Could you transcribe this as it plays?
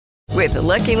With the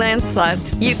Lucky Land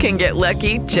Slots, you can get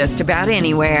lucky just about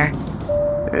anywhere.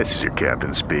 This is your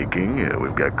captain speaking.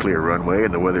 We've got clear runway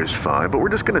and the weather's fine, but we're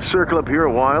just going to circle up here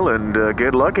a while and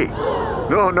get lucky.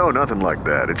 No, nothing like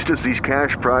that. It's just these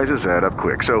cash prizes add up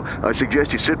quick. So I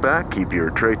suggest you sit back, keep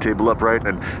your tray table upright,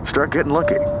 and start getting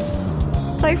lucky.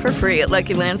 Play for free at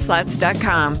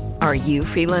LuckyLandSlots.com. Are you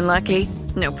feeling lucky?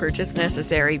 No purchase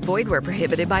necessary. Void where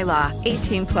prohibited by law.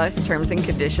 18 plus terms and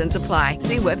conditions apply.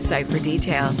 See website for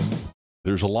details.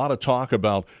 There's a lot of talk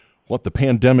about what the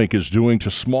pandemic is doing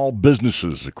to small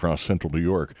businesses across central New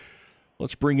York.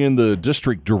 Let's bring in the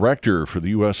district director for the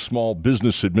U.S. Small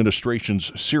Business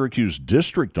Administration's Syracuse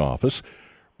district office.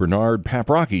 Bernard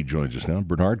Paprocki joins us now.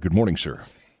 Bernard, good morning, sir.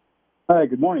 Hi,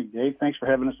 good morning, Dave. Thanks for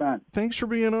having us on. Thanks for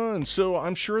being on. So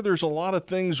I'm sure there's a lot of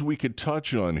things we could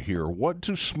touch on here. What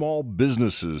do small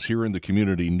businesses here in the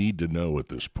community need to know at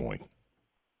this point?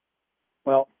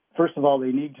 Well, first of all,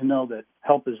 they need to know that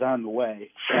help is on the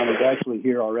way, and it's actually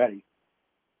here already.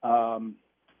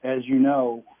 As you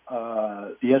know,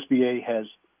 the SBA has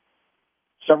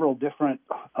several different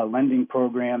lending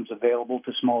programs available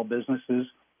to small businesses.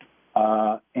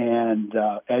 And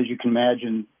as you can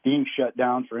imagine, being shut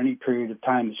down for any period of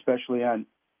time, especially on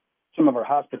some of our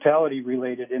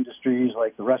hospitality-related industries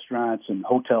like the restaurants and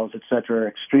hotels, et cetera, are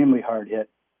extremely hard hit.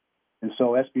 And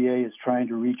so SBA is trying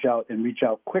to reach out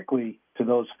quickly to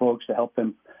those folks to help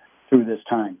them through this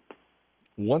time.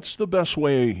 What's the best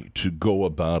way to go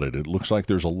about it? It looks like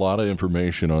there's a lot of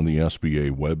information on the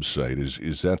SBA website.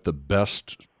 Is that the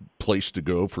best place to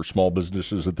go for small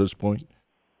businesses at this point?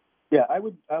 Yeah,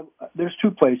 there's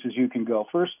two places you can go.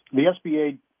 First, the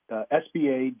SBA,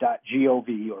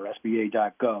 SBA.gov or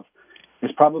SBA.gov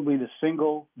is probably the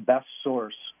single best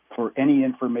source for any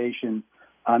information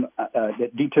on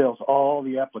that details all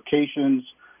the applications,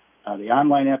 the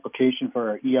online application for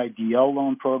our EIDL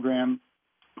loan program,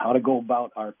 how to go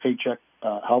about our paycheck,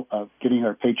 getting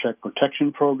our paycheck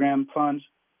protection program funds.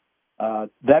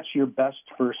 That's your best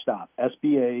first stop,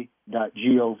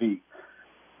 SBA.gov.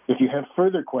 If you have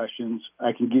further questions,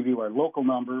 I can give you our local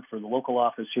number for the local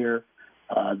office here.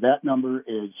 That number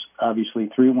is obviously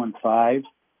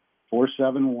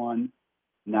 315-471-9393.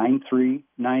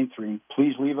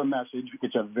 Please leave a message.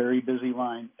 It's a very busy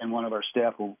line, and one of our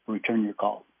staff will return your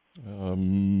call.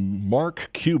 Mark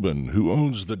Cuban, who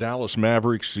owns the Dallas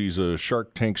Mavericks, he's a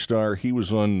Shark Tank star. He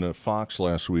was on Fox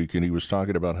last week, and he was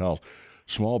talking about how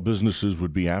small businesses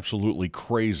would be absolutely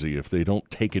crazy if they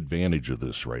don't take advantage of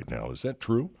this right now. Is that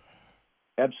true?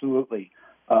 Absolutely.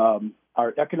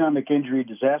 Our economic injury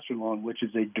disaster loan, which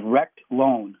is a direct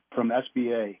loan from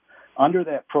SBA, under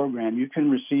that program, you can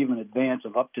receive an advance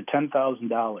of up to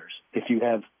 $10,000 if you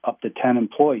have up to 10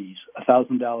 employees,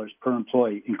 $1,000 per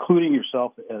employee, including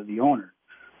yourself as the owner.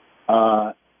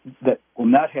 That will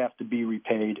not have to be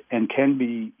repaid and can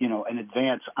be, an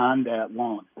advance on that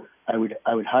loan. I would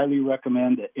highly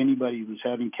recommend that anybody who's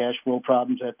having cash flow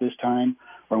problems at this time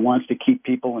or wants to keep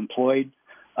people employed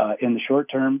in the short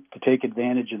term to take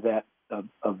advantage of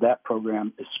that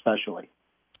program especially.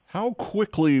 How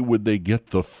quickly would they get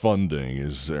the funding?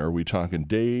 Are we talking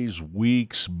days,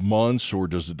 weeks, months, or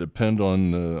does it depend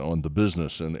on the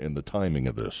business and the timing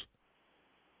of this?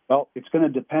 Well, it's going to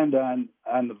depend on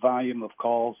the volume of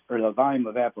calls or the volume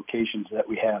of applications that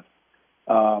we have,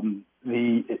 and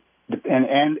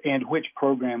which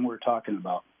program we're talking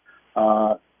about.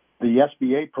 The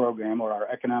SBA program, or our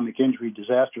Economic Injury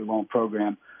Disaster Loan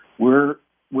Program, we're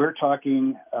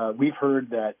talking. We've heard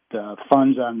that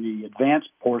funds on the advanced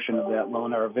portion of that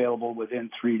loan are available within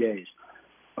 3 days.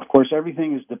 Of course,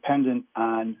 everything is dependent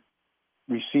on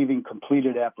receiving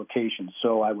completed applications.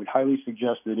 So I would highly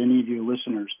suggest that any of you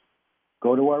listeners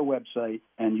go to our website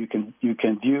and you can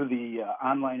view the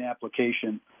online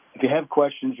application. If you have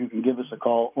questions, you can give us a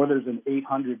call, or there's an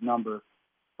 800 number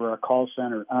for our call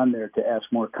center on there to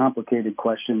ask more complicated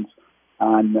questions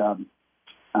on the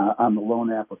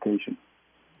loan application.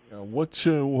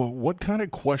 What kind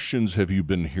of questions have you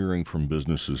been hearing from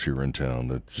businesses here in town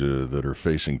that are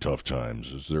facing tough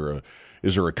times?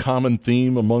 Is there a common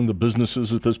theme among the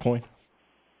businesses at this point?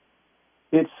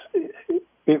 It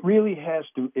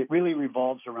really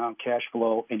revolves around cash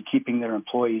flow and keeping their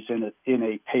employees in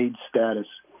a paid status.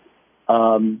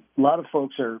 A lot of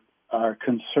folks are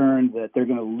concerned that they're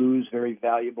going to lose very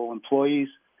valuable employees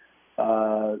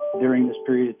during this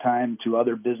period of time to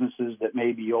other businesses that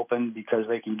may be open because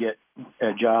they can get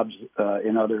jobs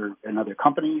in other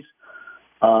companies.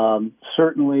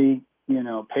 Certainly,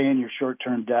 paying your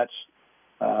short-term debts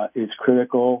is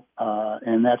critical,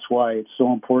 and that's why it's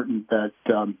so important that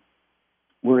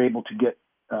we're able to get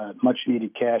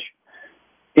much-needed cash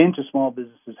into small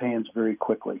businesses' hands very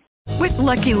quickly. With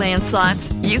Lucky Land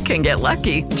Slots, you can get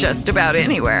lucky just about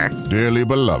anywhere. Dearly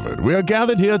beloved, we are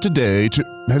gathered here today to...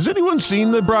 Has anyone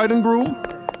seen the bride and groom?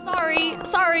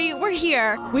 Sorry, we're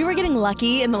here. We were getting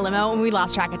lucky in the limo and we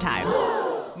lost track of time.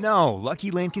 No,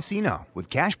 Lucky Land Casino, with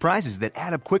cash prizes that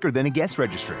add up quicker than a guest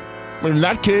registry. In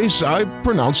that case, I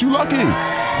pronounce you lucky.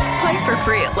 Play for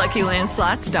free at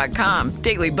LuckyLandSlots.com.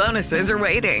 Daily bonuses are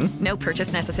waiting. No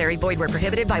purchase necessary. Void where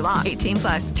prohibited by law.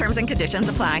 18+. Terms and conditions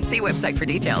apply. See website for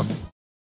details.